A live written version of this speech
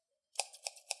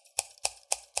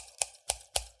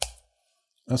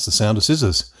That's the sound of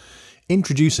scissors.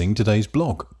 Introducing today's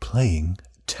blog, Playing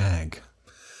Tag.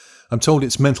 I'm told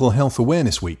it's Mental Health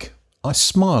Awareness Week. I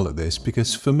smile at this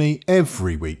because for me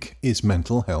every week is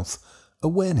Mental Health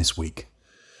Awareness Week.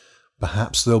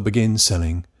 Perhaps they'll begin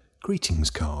selling greetings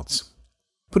cards.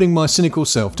 Putting my cynical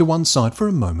self to one side for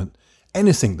a moment,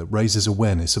 anything that raises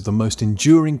awareness of the most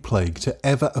enduring plague to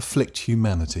ever afflict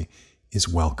humanity is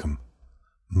welcome.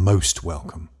 Most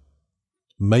welcome.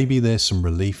 Maybe there's some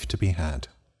relief to be had.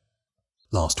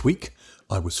 Last week,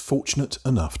 I was fortunate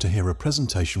enough to hear a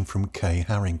presentation from Kay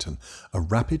Harrington, a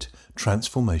Rapid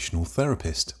Transformational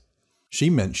Therapist. She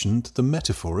mentioned the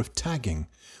metaphor of tagging,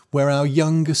 where our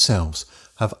younger selves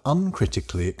have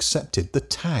uncritically accepted the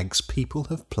tags people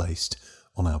have placed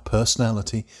on our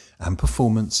personality and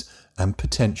performance and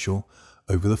potential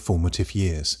over the formative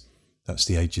years. That's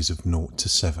the ages of 0 to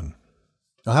 7.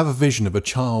 I have a vision of a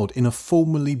child in a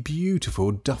formerly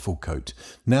beautiful duffle coat,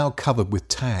 now covered with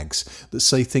tags that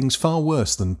say things far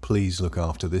worse than "please look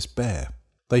after this bear."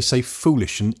 They say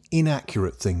foolish and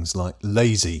inaccurate things like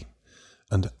lazy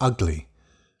and ugly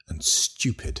and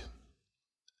stupid.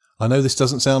 I know this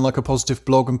doesn't sound like a positive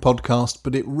blog and podcast,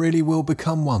 but it really will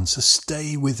become one, so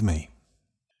stay with me.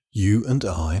 You and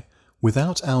I,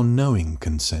 without our knowing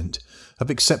consent,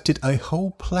 have accepted a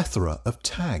whole plethora of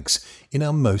tags in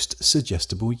our most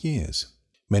suggestible years.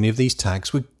 Many of these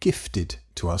tags were gifted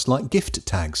to us like gift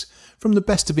tags from the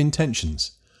best of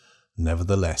intentions.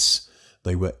 Nevertheless,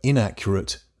 they were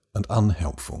inaccurate and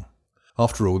unhelpful.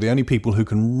 After all, the only people who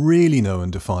can really know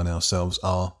and define ourselves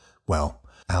are, well,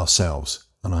 ourselves.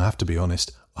 And I have to be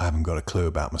honest, I haven't got a clue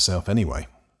about myself anyway.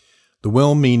 The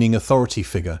well-meaning authority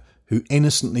figure who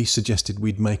innocently suggested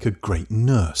we'd make a great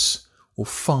nurse, or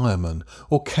fireman,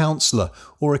 or counsellor,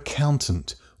 or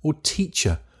accountant, or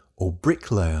teacher, or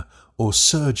bricklayer, or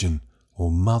surgeon,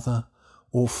 or mother,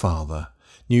 or father,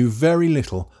 knew very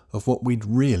little of what we'd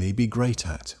really be great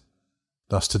at.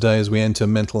 Thus today, as we enter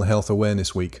Mental Health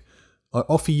Awareness Week, I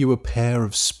offer you a pair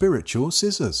of spiritual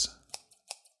scissors.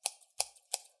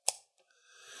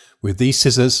 With these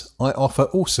scissors, I offer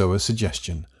also a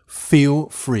suggestion. Feel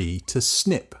free to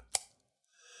snip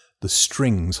the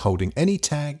strings holding any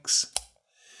tags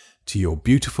to your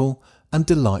beautiful and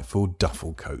delightful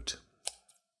duffel coat.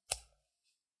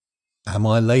 Am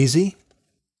I lazy?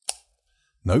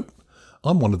 Nope,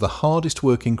 I'm one of the hardest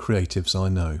working creatives I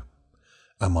know.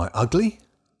 Am I ugly?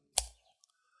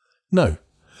 No,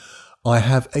 I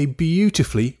have a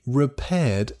beautifully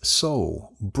repaired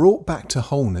soul, brought back to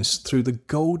wholeness through the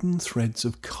golden threads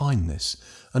of kindness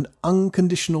and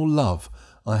unconditional love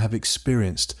I have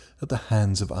experienced at the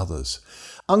hands of others.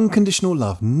 Unconditional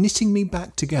love knitting me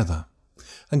back together.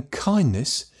 And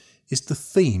kindness is the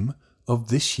theme of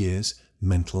this year's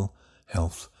Mental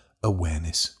Health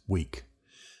Awareness Week.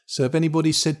 So if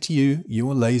anybody said to you,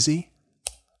 you're lazy,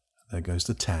 there goes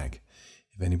the tag.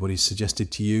 If anybody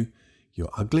suggested to you,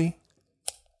 you're ugly,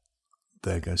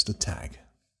 there goes the tag.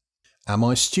 Am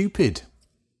I stupid?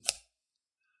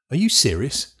 Are you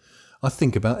serious? I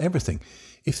think about everything.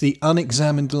 If the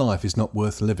unexamined life is not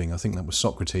worth living, I think that was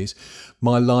Socrates,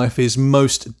 my life is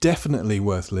most definitely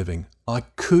worth living. I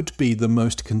could be the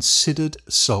most considered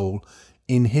soul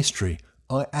in history.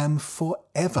 I am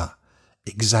forever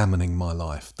examining my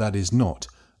life. That is not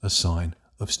a sign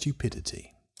of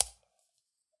stupidity.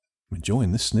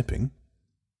 Enjoying this snipping.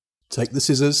 Take the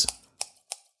scissors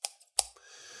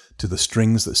to the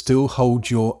strings that still hold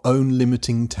your own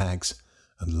limiting tags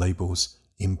and labels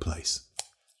in place.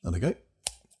 There they go.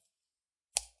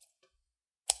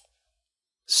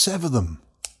 Sever them.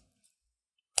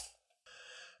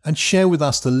 And share with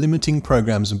us the limiting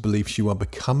programs and beliefs you are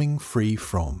becoming free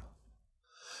from.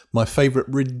 My favourite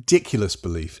ridiculous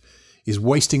belief is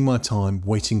wasting my time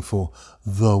waiting for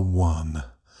the one.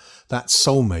 That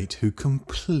soulmate who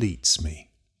completes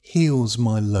me, heals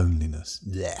my loneliness.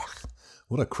 Blech.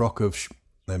 What a crock of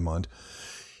never mind.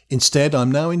 Instead,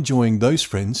 I'm now enjoying those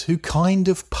friends who kind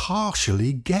of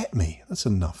partially get me. That's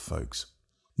enough, folks.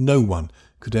 No one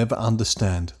could ever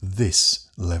understand this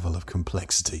level of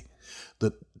complexity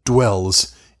that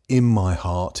dwells in my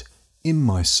heart, in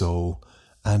my soul,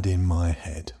 and in my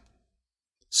head.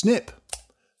 Snip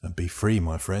and be free,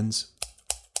 my friends.